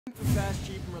For fast,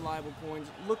 cheap, and reliable coins,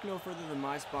 look no further than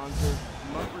my sponsor,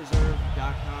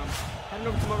 MutReserve.com. Head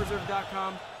over to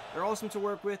MutReserve.com. They're awesome to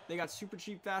work with. They got super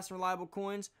cheap, fast, and reliable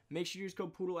coins. Make sure you use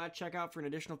code Poodle at checkout for an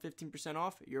additional 15%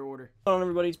 off your order. Hello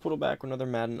everybody, it's Poodle back with another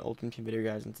Madden Ultimate Team video,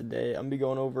 guys, and today I'm going to be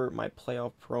going over my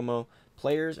playoff promo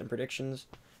players and predictions.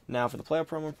 Now, for the playoff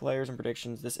promo players and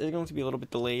predictions, this is going to be a little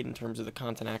bit delayed in terms of the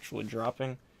content actually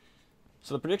dropping.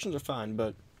 So the predictions are fine,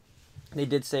 but they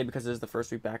did say because this is the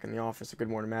first week back in the office, a Good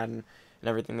Morning Madden and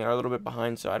everything, they are a little bit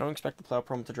behind, so I don't expect the playoff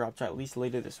promo to drop to at least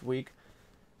later this week.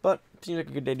 But it seems like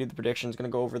a good day to do the predictions. Going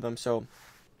to go over them. So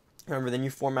remember, the new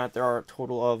format, there are a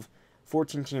total of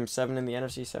 14 teams, 7 in the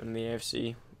NFC, 7 in the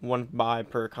AFC, 1 bye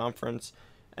per conference,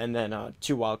 and then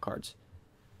 2 wild cards.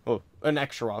 Oh, an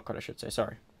extra wild card, I should say.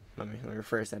 Sorry. Let me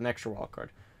rephrase that. An extra wild card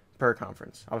per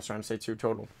conference. I was trying to say 2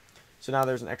 total. So now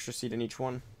there's an extra seed in each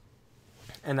one.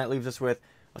 And that leaves us with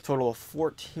a total of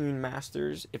 14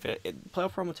 masters.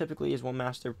 Playoff promo typically is 1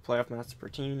 master, playoff master per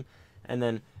team, and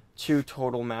then 2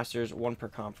 total masters, 1 per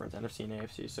conference, NFC and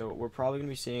AFC. So we're probably going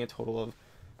to be seeing a total of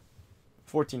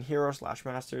 14 heroes /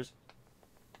 masters,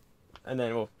 and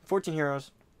then 14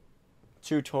 heroes,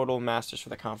 2 total masters for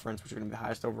the conference, which are going to be the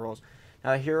highest overalls.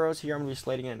 Now the heroes here, I'm going to be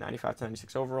slating at 95 to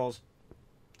 96 overalls,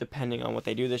 depending on what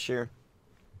they do this year,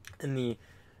 and the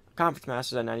conference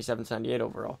masters at 97 to 98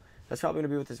 overall. That's probably going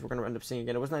to be what we're going to end up seeing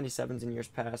again. It was 97s in years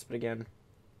past, but again,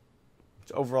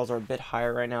 overalls are a bit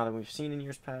higher right now than we've seen in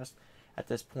years past at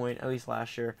this point, at least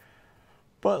last year.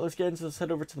 But let's get into this.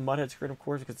 Head over to the Mudhead screen, of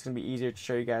course, because it's going to be easier to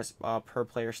show you guys per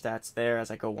player stats there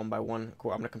as I go one by one. I'm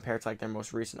going to compare it to like their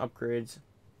most recent upgrades.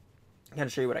 Kind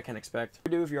of show you what I can expect.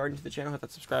 If you're already new to the channel, hit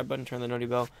that subscribe button, turn the noti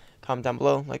bell, comment down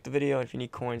below, like the video, and if you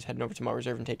need coins, head over to my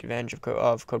reserve and take advantage of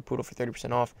code Poodle for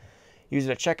 30% off. Use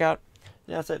it at checkout.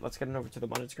 Yeah, that's it. Let's get it over to the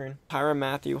Mudhead screen. Tyrann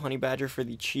Mathieu, Honey Badger for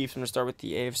the Chiefs. I'm going to start with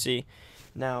the AFC.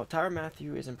 Now, Tyrann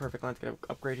Mathieu is in perfect line to get an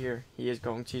upgrade here. He's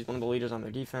one of the leaders on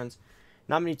their defense.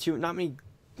 Not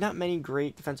many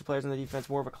great defensive players on the defense.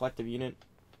 More of a collective unit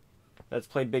that's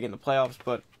played big in the playoffs.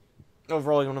 But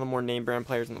overall, he's one of the more name brand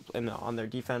players on their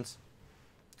defense.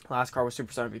 Last card was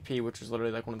Superstar MVP, which was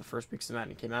literally like one of the first weeks of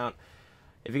Madden came out.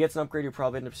 If he gets an upgrade, you'll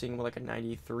probably end up seeing like a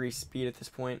 93 speed at this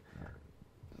point.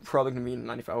 Probably going to be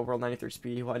 95 overall, 93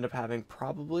 speed. He will end up having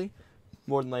probably,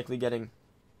 more than likely, getting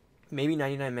maybe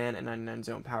 99 man and 99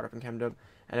 zone powered up and chemmed up,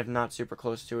 and if not super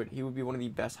close to it, he would be one of the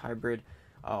best hybrid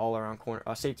all-around corner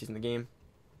safeties in the game.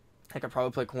 I could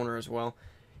probably play corner as well.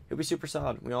 He'll be super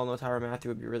solid. We all know Tyrann Mathieu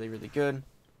would be really, really good.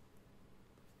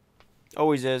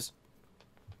 Always is.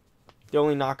 The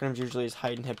only knock on him is usually his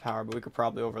height and hit power, but we could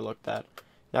probably overlook that.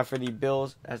 Now for the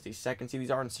Bills, as the second seed,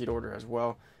 these are in seed order as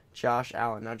well. Josh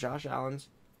Allen. Now Josh Allen's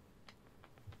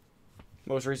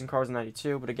most recent card was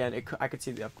 92, but again, I could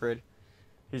see the upgrade.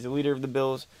 He's the leader of the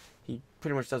Bills. He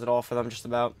pretty much does it all for them, just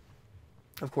about.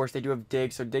 Of course, they do have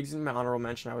Diggs. So Diggs is my honorable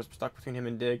mention. I was stuck between him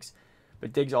and Diggs.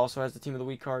 But Diggs also has the Team of the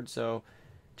Week card. So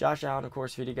Josh Allen, of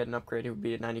course, if he did get an upgrade, he would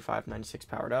be at 95, 96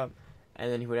 powered up.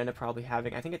 And then he would end up probably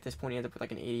having, I think at this point, he ends up with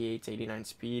like an 88 to 89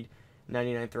 speed,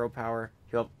 99 throw power.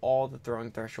 He'll have all the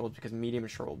throwing thresholds because medium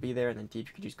and short will be there. And then deep,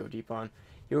 you could just go deep on.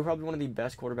 He would probably be one of the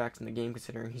best quarterbacks in the game,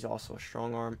 considering he's also a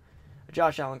strong arm. A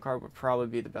Josh Allen card would probably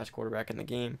be the best quarterback in the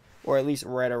game, or at least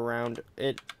right around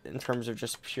it in terms of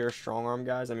just pure strong arm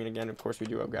guys. I mean, again, of course, we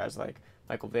do have guys like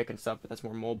Michael Vick and stuff, but that's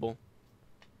more mobile.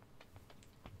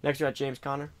 Next, we got James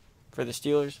Conner for the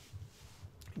Steelers.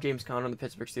 James Conner, the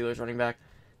Pittsburgh Steelers running back.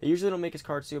 They usually don't make his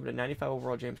card sealed, but at 95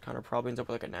 overall, James Conner probably ends up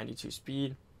with like a 92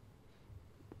 speed.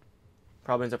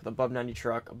 Probably ends up with above 90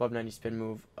 truck, above 90 spin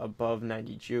move, above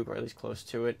 90 juke, or at least close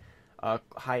to it.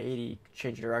 High 80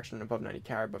 change of direction, above 90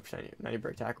 carry, above 90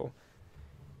 break tackle.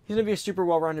 He's going to be a super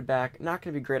well-rounded back. Not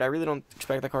going to be great. I really don't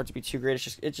expect the card to be too great.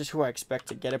 It's just who I expect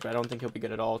to get it, but I don't think he'll be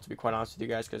good at all, to be quite honest with you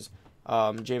guys, because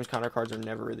James Conner cards are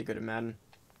never really good at Madden.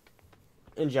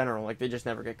 In general, like, they just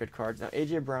never get good cards. Now,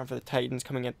 A.J. Brown for the Titans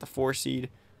coming at the 4 seed.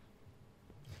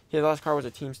 His last card was a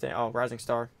Team Rising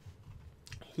Star.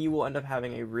 He will end up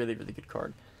having a really, really good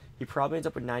card. He probably ends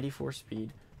up with 94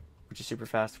 speed, which is super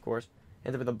fast, of course.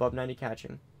 Ends up with above 90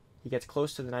 catching. He gets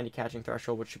close to the 90 catching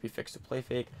threshold, which should be fixed to play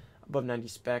fake. Above 90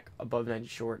 spec, above 90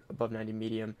 short, above 90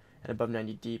 medium, and above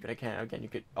 90 deep. And again, you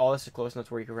could all this is close enough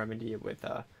to where you can remedy it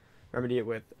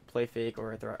with play fake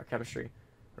or chemistry.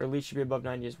 Or elite should be above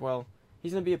 90 as well.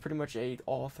 He's gonna be pretty much a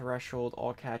all threshold,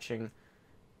 all catching,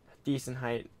 decent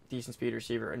height, decent speed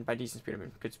receiver. And by decent speed, I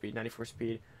mean good speed, 94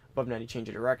 speed, above 90 change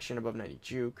of direction, above 90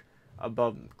 juke,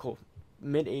 above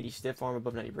mid 80 stiff arm,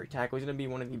 above 90 break tackle. He's gonna be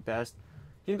one of the best.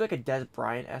 He's going to be like a Des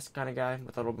Bryant-esque kind of guy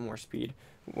with a little bit more speed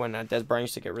when Des Bryant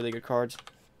used to get really good cards.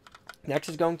 Next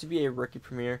is going to be a rookie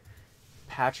premier,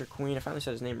 Patrick Queen. I finally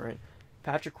said his name right.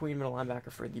 Patrick Queen, middle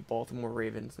linebacker for the Baltimore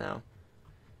Ravens now.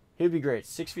 He would be great.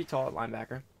 6 feet tall at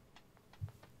linebacker.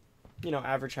 You know,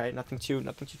 average height, nothing too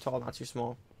tall, not too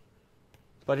small.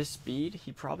 But his speed,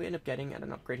 he'd probably end up getting at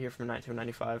an upgrade here from a 90 to a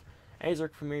 95. And his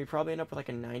rookie premiere, he'd probably end up with like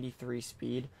a 93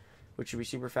 speed, which would be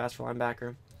super fast for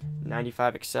linebacker.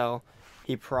 95 excel.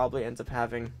 He probably ends up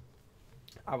having,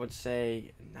 I would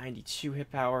say, 92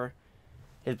 hit power.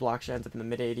 His block shot ends up in the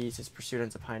mid-80s. His pursuit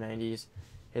ends up high 90s.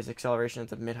 His acceleration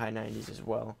ends up mid-high 90s as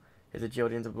well. His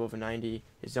agility ends up above a 90.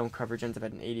 His zone coverage ends up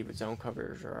at an 80 with zone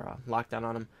coverage or lockdown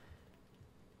on him.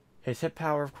 His hit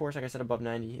power, of course, like I said, above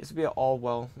 90. This would be a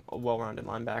well-rounded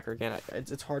linebacker. Again,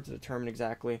 it's hard to determine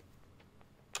exactly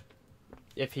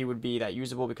if he would be that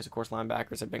usable because, of course,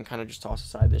 linebackers have been kind of just tossed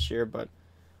aside this year, but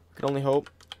we can only hope.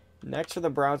 Next for the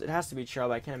Browns, it has to be Chubb.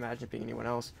 I can't imagine it being anyone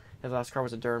else. His last card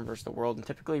was a Durham versus the World, and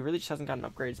typically he really just hasn't gotten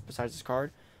upgrades besides his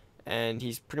card, and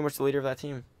he's pretty much the leader of that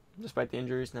team, despite the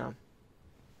injuries now.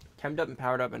 Chemmed up and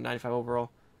powered up at 95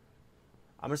 overall.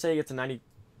 I'm going to say he gets a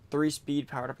 93 speed,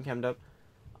 powered up and chemmed up.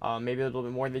 Maybe a little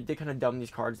bit more. They did kind of dumb these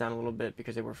cards down a little bit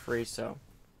because they were free, so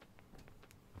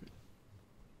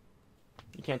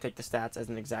you can't take the stats as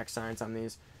an exact science on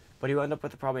these. But he will end up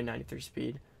with probably 93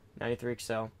 speed, 93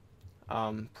 excel,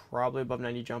 probably above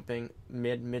 90 jumping,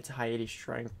 mid to high 80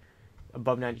 strength,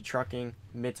 above 90 trucking,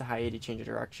 mid to high 80 change of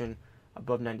direction,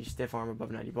 above 90 stiff arm,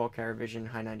 above 90 ball carrier vision,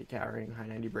 high 90 carrying, high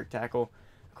 90 break tackle.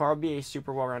 Carr will be a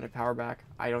super well-rounded power back.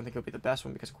 I don't think he'll be the best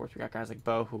one because, of course, we got guys like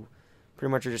Bo who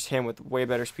pretty much are just him with way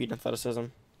better speed and athleticism.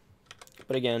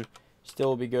 But again, still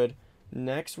will be good.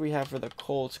 Next we have for the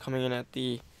Colts coming in at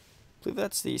the, I believe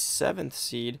that's the 7th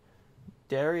seed,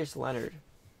 Darius Leonard.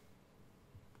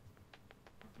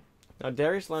 Now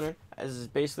Darius Leonard, as is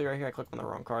basically right here, I clicked on the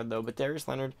wrong card though, but Darius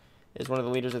Leonard is one of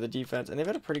the leaders of the defense, and they've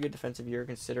had a pretty good defensive year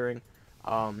considering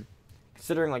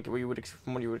like what you would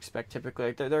from what you would expect typically.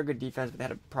 Like they're a good defense, but they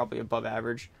had a probably above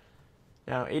average.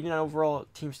 Now 89 overall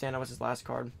team standout was his last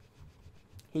card.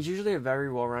 He's usually a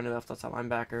very well-rounded left outside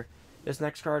linebacker. This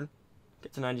next card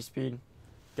gets a 90 speed,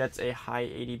 gets a high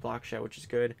 80 block shot, which is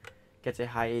good, gets a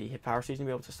high 80 hit power, so he's going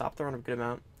to be able to stop the run a good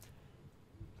amount.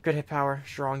 Good hit power,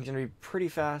 strong, he's going to be pretty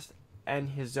fast, and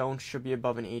his zone should be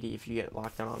above an 80 if you get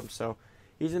locked down on him. So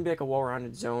he's going to be like a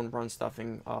well-rounded zone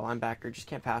run-stuffing linebacker, just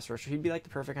can't pass rush. So he'd be like the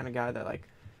perfect kind of guy that, like,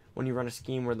 when you run a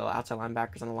scheme where the outside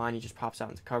linebacker's on the line, he just pops out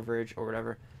into coverage or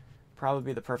whatever. Probably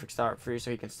be the perfect start for you so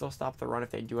he can still stop the run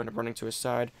if they do end up running to his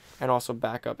side and also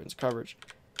back up into coverage.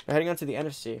 Now heading on to the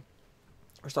NFC,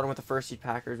 we're starting with the first seed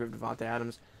Packers. We have Devontae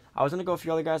Adams. I was going to go a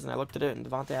few other guys and I looked at it, and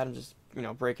Devontae Adams is,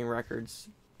 breaking records,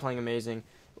 playing amazing.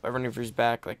 Everyone for his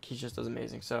back, like, he just does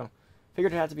amazing. So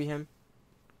figured it had to be him.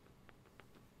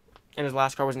 And his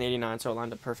last card was an 89, so it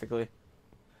lined up perfectly.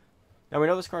 Now we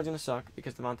know this card's going to suck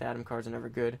because Devontae Adams cards are never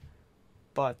good,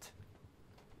 but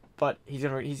he's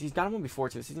gotten one before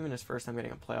too. This isn't even his first time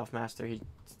getting a playoff master.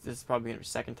 This is probably his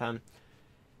second time.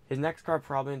 His next card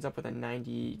probably ends up with a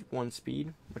 91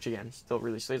 speed, which again, still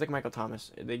really slow. He's like Michael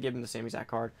Thomas. They give him the same exact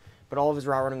card, but all of his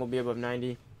route running will be above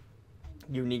 90.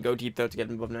 You need go deep though to get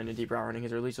him above 90 deep route running.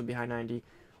 His release will be high 90.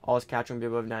 All his catching will be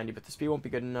above 90, but the speed won't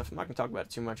be good enough. I'm not gonna talk about it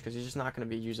too much because he's just not gonna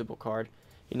be a usable card.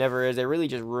 He never is. They really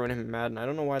just ruin him in Madden. I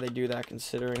don't know why they do that,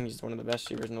 considering he's one of the best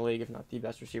receivers in the league, if not the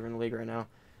best receiver in the league right now.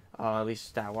 At least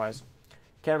stat-wise.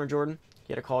 Cameron Jordan,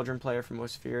 he had a cauldron player for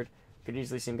most feared. Could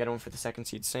easily see him get one for the 2nd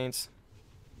seed Saints.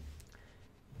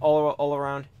 All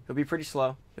around, he'll be pretty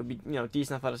slow. He'll be,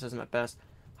 decent athleticism at best.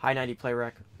 High 90 play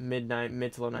rec, mid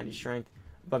to low 90 strength,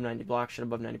 above 90 block shot,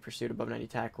 above 90 pursuit, above 90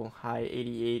 tackle, high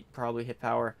 88 probably hit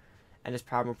power, and his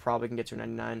power probably can get to a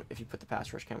 99 if you put the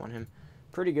pass rush cam on him.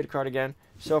 Pretty good card again.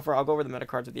 So far, I'll go over the meta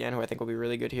cards at the end, who I think will be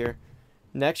really good here.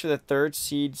 Next for the 3rd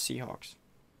seed Seahawks.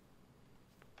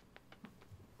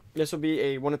 This will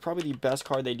be probably the best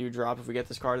card they do drop if we get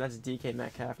this card. That's DK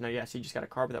Metcalf. Now, yes, he just got a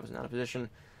card, but that was not a position.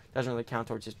 Doesn't really count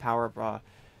towards his power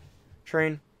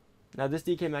train. Now, this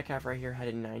DK Metcalf right here had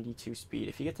a 92 speed.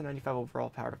 If he gets a 95 overall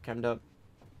powered up, chemmed up,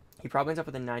 he probably ends up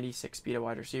with a 96 speed at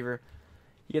wide receiver.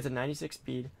 He gets a 96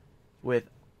 speed with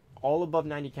all above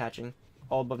 90 catching,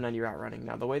 all above 90 route running.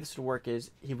 Now, the way this would work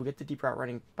is he will get the deep route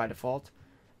running by default,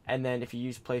 and then if you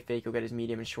use play fake, he'll get his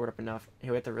medium and short up enough.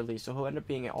 He'll get the release. So he'll end up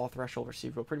being an all-threshold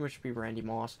receiver. He'll pretty much be Randy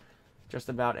Moss, just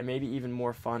about, and maybe even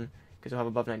more fun because he'll have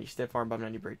above 90 stiff arm, above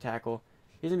 90 break tackle.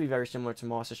 He's going to be very similar to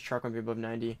Moss. His truck will be above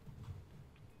 90.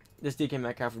 This DK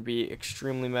Metcalf would be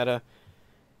extremely meta.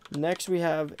 Next, we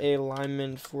have a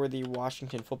lineman for the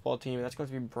Washington football team. That's going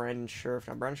to be Brandon Scherf.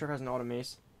 Now, Brandon Scherf has an auto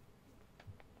mace,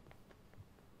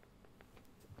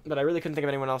 but I really couldn't think of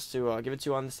anyone else to give it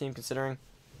to on this team, considering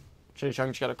Chase Young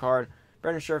just got a card.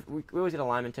 Brandon Scherf, we always get a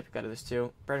lineman typically out of this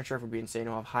too. Brandon Scherf would be insane.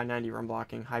 He'll have high 90 run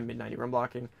blocking, high mid 90 run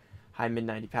blocking, high mid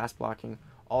 90 pass blocking,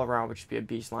 all around, which would be a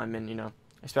beast lineman, you know.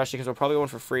 Especially because we're probably going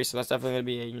for free, so that's definitely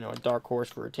going to be a, a dark horse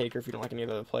for a taker if you don't like any of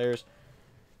the other players.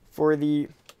 For the,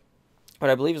 what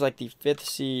I believe is like the 5th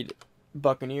seed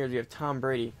Buccaneers, we have Tom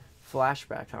Brady.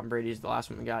 Flashback Tom Brady is the last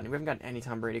one we got. And we haven't gotten any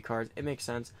Tom Brady cards. It makes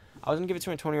sense. I was going to give it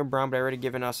to Antonio Brown, but I already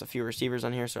given us a few receivers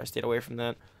on here, so I stayed away from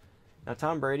that. Now,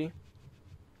 Tom Brady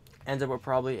ends up with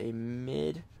probably a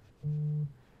mid.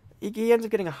 He ends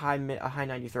up getting a high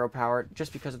 90 throw power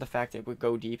just because of the fact that it would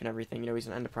go deep and everything. You know, he's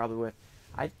going to end up probably with,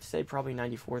 I'd say probably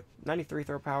 93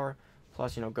 throw power,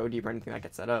 plus, you know, go deep or anything that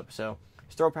gets set up. So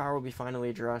his throw power will be finally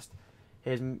addressed.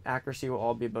 His accuracy will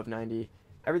all be above 90.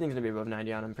 Everything's going to be above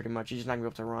 90 on him pretty much. He's just not going to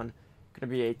be able to run. Going to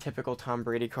be a typical Tom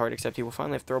Brady card, except he will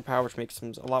finally have throw power, which makes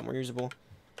him a lot more usable.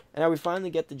 And now we finally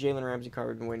get the Jalen Ramsey card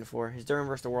we've been waiting for. His Durham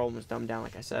versus the World was dumbed down,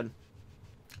 like I said.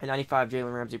 At 95,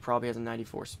 Jalen Ramsey probably has a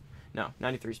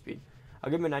 93 speed. I'll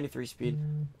give him a 93 speed.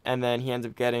 And then he ends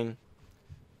up getting,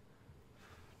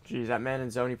 geez, that man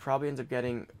in zone, he probably ends up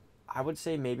getting, I would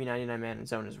say maybe 99 man in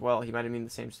zone as well. He might have been in the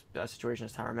same situation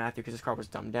as Tyrann Mathieu because his card was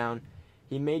dumbed down.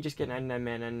 He may just get 99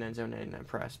 man, 99 zone, 99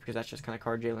 press because that's just kind of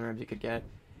card Jalen Ramsey could get.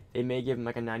 They may give him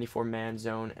like a 94 man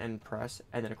zone and press,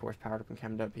 and then of course powered up and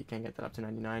chemmed up, he can get that up to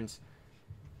 99s.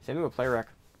 Same thing with play rec.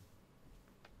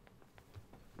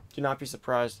 Do not be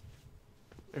surprised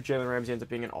if Jalen Ramsey ends up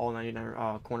being an all 99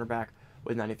 cornerback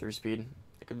with 93 speed.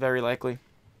 Very likely.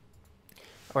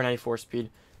 Or 94 speed.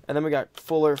 And then we got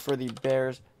Fuller for the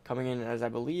Bears coming in as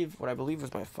what I believe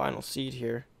was my final seed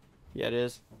here. Yeah, it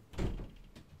is.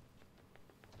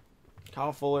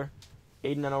 Kyle Fuller,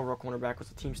 89 overall cornerback, was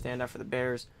the team standout for the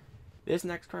Bears. This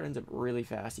next card ends up really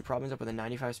fast. He probably ends up with a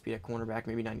 95 speed at cornerback,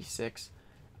 maybe 96.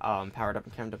 Powered up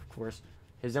and chemmed up, of course.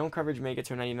 His zone coverage may get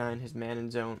to a 99. His man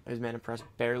and press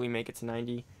barely make it to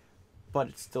 90, but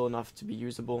it's still enough to be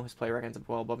usable. His play rec ends up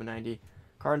well above a 90.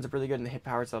 Card ends up really good, and the hit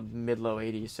power is up mid-low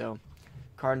 80s. So,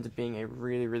 card ends up being a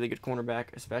really, really good cornerback,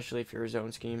 especially if you're a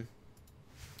zone scheme.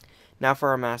 Now for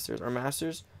our Masters. Our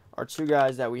Masters are two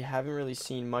guys that we haven't really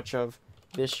seen much of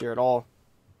this year at all.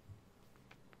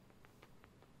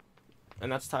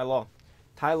 And that's Ty Law.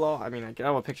 Ty Law, I mean, I can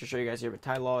have a picture to show you guys here, but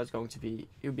Ty Law is going to be,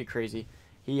 it would be crazy.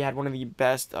 He had one of the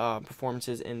best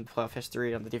performances in playoff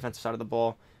history on the defensive side of the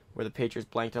ball, where the Patriots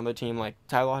blanked on their team. Like,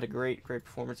 Ty Law had a great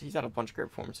performance. He's had a bunch of great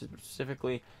performances, but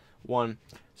specifically one.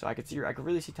 So I could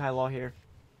really see Ty Law here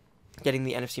getting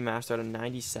the NFC Master at a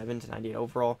 97 to 98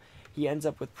 overall. He ends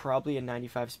up with probably a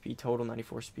 95 speed total,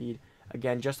 94 speed.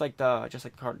 Again, just like the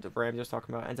card the Rams was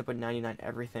talking about, ends up with 99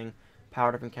 everything,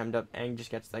 powered up and chemmed up, and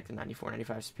just gets like the 94,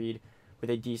 95 speed with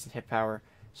a decent hit power.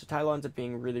 So Ty Law ends up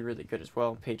being really, really good as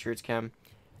well. Patriots chem.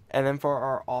 And then for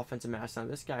our offensive master, now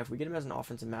this guy, if we get him as an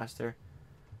offensive master,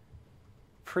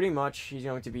 pretty much he's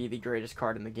going to be the greatest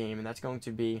card in the game, and it's going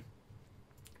to be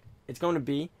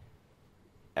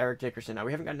Eric Dickerson. Now,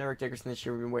 we haven't gotten Eric Dickerson this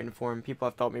year. We've been waiting for him. People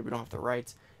have thought maybe we don't have the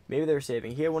rights. Maybe they're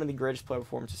saving. He had one of the greatest playoff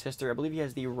performances in history. I believe he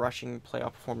has the rushing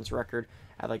playoff performance record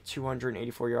at like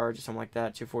 284 yards or something like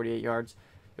that, 248 yards.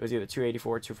 It was either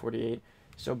 284 or 248.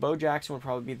 So Bo Jackson would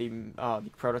probably be the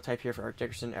prototype here for Eric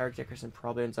Dickerson. Eric Dickerson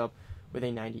probably ends up with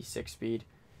a 96 speed.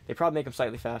 They probably make him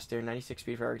slightly faster. 96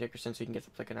 speed for Eric Dickerson, so he can get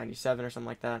up to like a 97 or something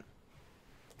like that.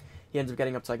 He ends up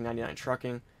getting up to like 99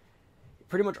 trucking.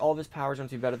 Pretty much all of his power is going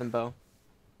to be better than Bo.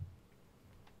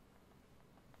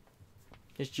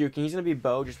 His juking, he's going to be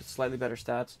Bo, just with slightly better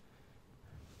stats.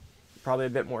 Probably a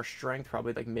bit more strength,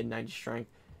 probably like mid-90 strength.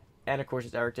 And of course,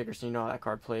 it's Eric Dickerson. You know how that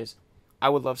card plays. I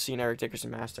would love seeing Eric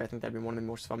Dickerson master. I think that'd be one of the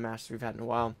most fun masters we've had in a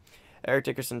while. Eric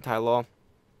Dickerson, Ty Law.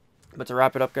 But to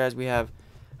wrap it up, guys, we had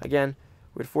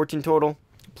 14 total,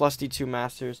 plus the 2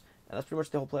 masters. And that's pretty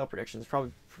much the whole playoff predictions. It's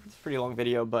a pretty long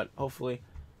video, but hopefully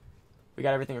we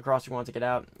got everything across we want to get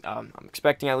out. I'm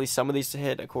expecting at least some of these to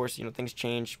hit. Of course, things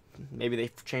change. Maybe they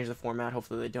change the format.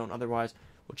 Hopefully they don't. Otherwise,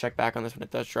 we'll check back on this when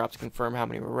it does drop to confirm how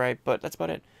many were right. But that's about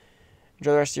it.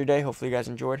 Enjoy the rest of your day. Hopefully you guys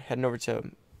enjoyed. Heading over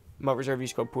to Mut Reserve,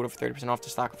 use code Poodle for 30% off to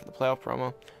stock up for the playoff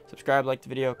promo. Subscribe, like the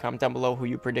video, comment down below who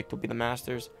you predict will be the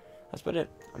Masters. That's about it.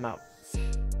 I'm out.